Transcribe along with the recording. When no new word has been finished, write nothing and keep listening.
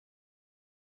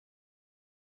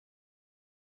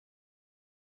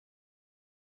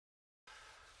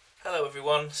Hello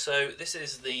everyone, so this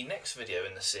is the next video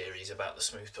in the series about the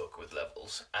Smooth Talker with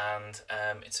levels, and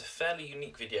it's a fairly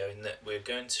unique video in that we're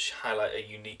going to highlight a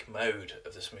unique mode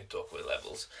of the Smooth Talker with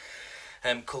levels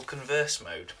called Converse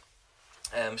mode.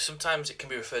 Sometimes it can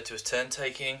be referred to as turn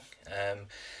taking.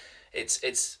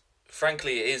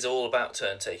 Frankly, it is all about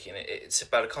turn taking. It's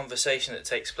about a conversation that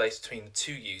takes place between the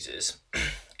two users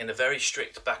in a very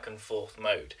strict back and forth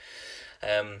mode.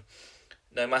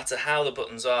 No matter how the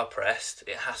buttons are pressed,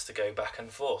 it has to go back and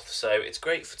forth. So it's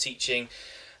great for teaching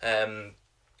the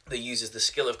users the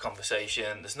skill of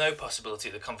conversation. There's no possibility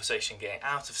of the conversation getting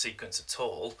out of sequence at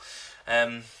all.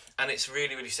 And it's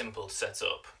really, really simple to set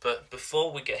up. But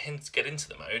before we get into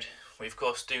the mode, we of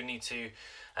course do need to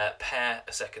pair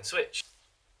a second switch.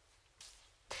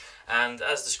 And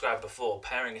as described before,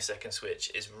 pairing a second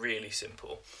switch is really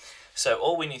simple. So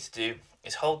all we need to do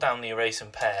is hold down the erase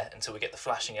and pair until we get the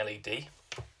flashing LED.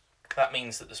 That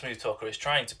means that the Smooth Talker is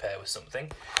trying to pair with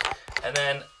something. And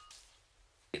then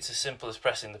it's as simple as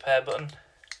pressing the pair button.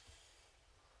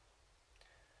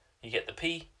 You get the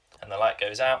P and the light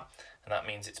goes out, and that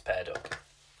means it's paired up.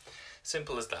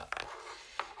 Simple as that.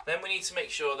 Then we need to make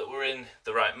sure that we're in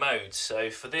the right mode. So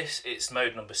for this, it's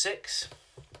mode number 6.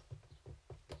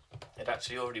 It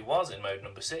actually already was in mode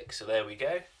number 6, so there we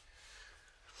go.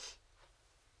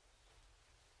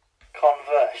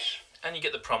 Converse. And you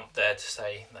get the prompt there to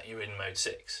say that you're in mode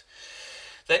 6.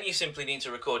 Then you simply need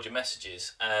to record your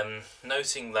messages,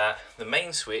 noting that the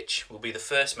main switch will be the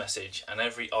first message and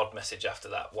every odd message after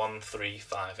that, 1, 3,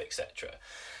 5, etc.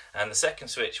 And the second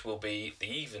switch will be the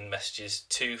even messages,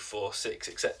 2, 4, 6,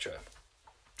 etc.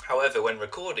 However, when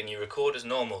recording, you record as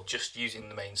normal, just using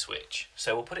the main switch.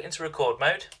 So we'll put it into record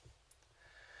mode.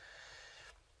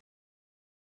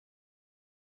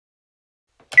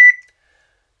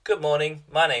 Good morning,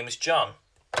 my name is John.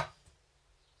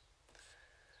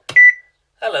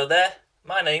 Hello there,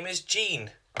 my name is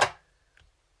Jean.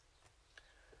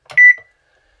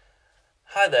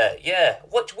 Hi there, yeah,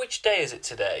 which day is it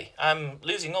today? I'm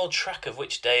losing all track of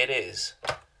which day it is.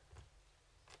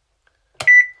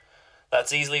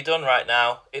 That's easily done right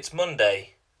now, it's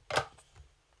Monday.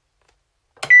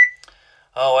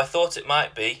 Oh, I thought it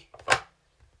might be.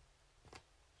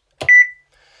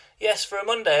 Yes, for a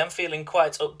Monday I'm feeling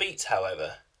quite upbeat,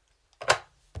 however.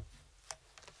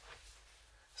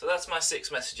 So that's my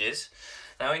 6 messages.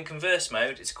 Now in Converse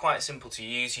mode, it's quite simple to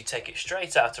use. You take it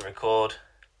straight out to record,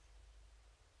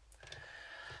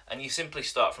 and you simply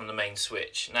start from the main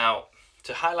switch. Now,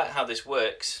 to highlight how this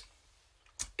works,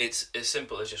 it's as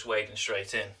simple as just wading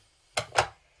straight in.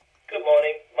 Good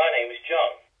morning, my name is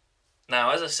John. Now,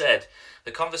 as I said,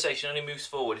 the conversation only moves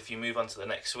forward if you move on to the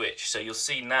next switch. So you'll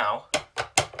see now,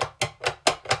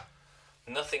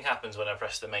 nothing happens when I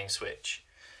press the main switch.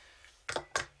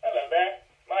 Hello there,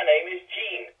 my name is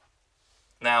Jean.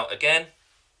 Now again,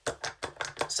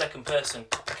 second person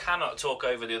cannot talk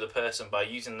over the other person by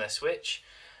using their switch,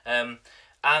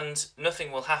 and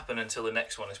nothing will happen until the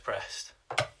next one is pressed.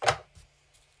 Hi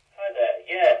there,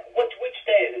 yeah, which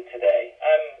day is it today?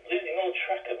 I'm losing all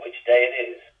track of which day it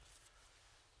is.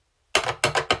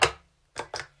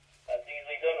 That's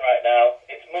easily done right now,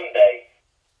 it's Monday.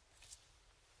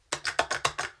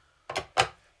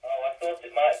 Thought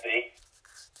it might be.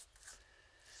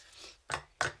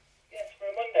 Yes, for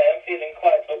a Monday I'm feeling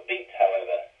quite upbeat,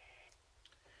 however.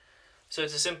 So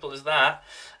it's as simple as that.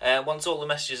 Once all the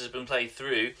messages have been played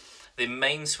through, the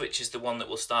main switch is the one that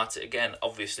will start it again,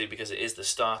 obviously because it is the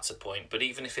starter point. But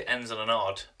even if it ends on an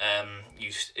odd,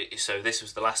 so this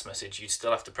was the last message, you'd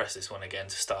still have to press this one again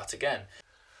to start again.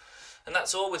 And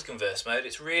that's all with Converse mode.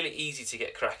 It's really easy to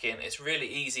get cracking. It's really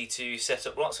easy to set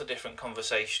up lots of different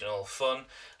conversational fun,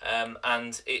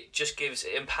 and it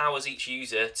empowers each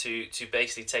user to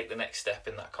basically take the next step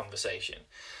in that conversation.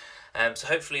 So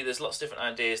hopefully there's lots of different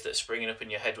ideas that are springing up in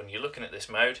your head when you're looking at this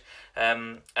mode,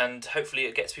 and hopefully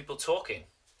it gets people talking.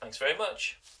 Thanks very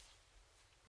much.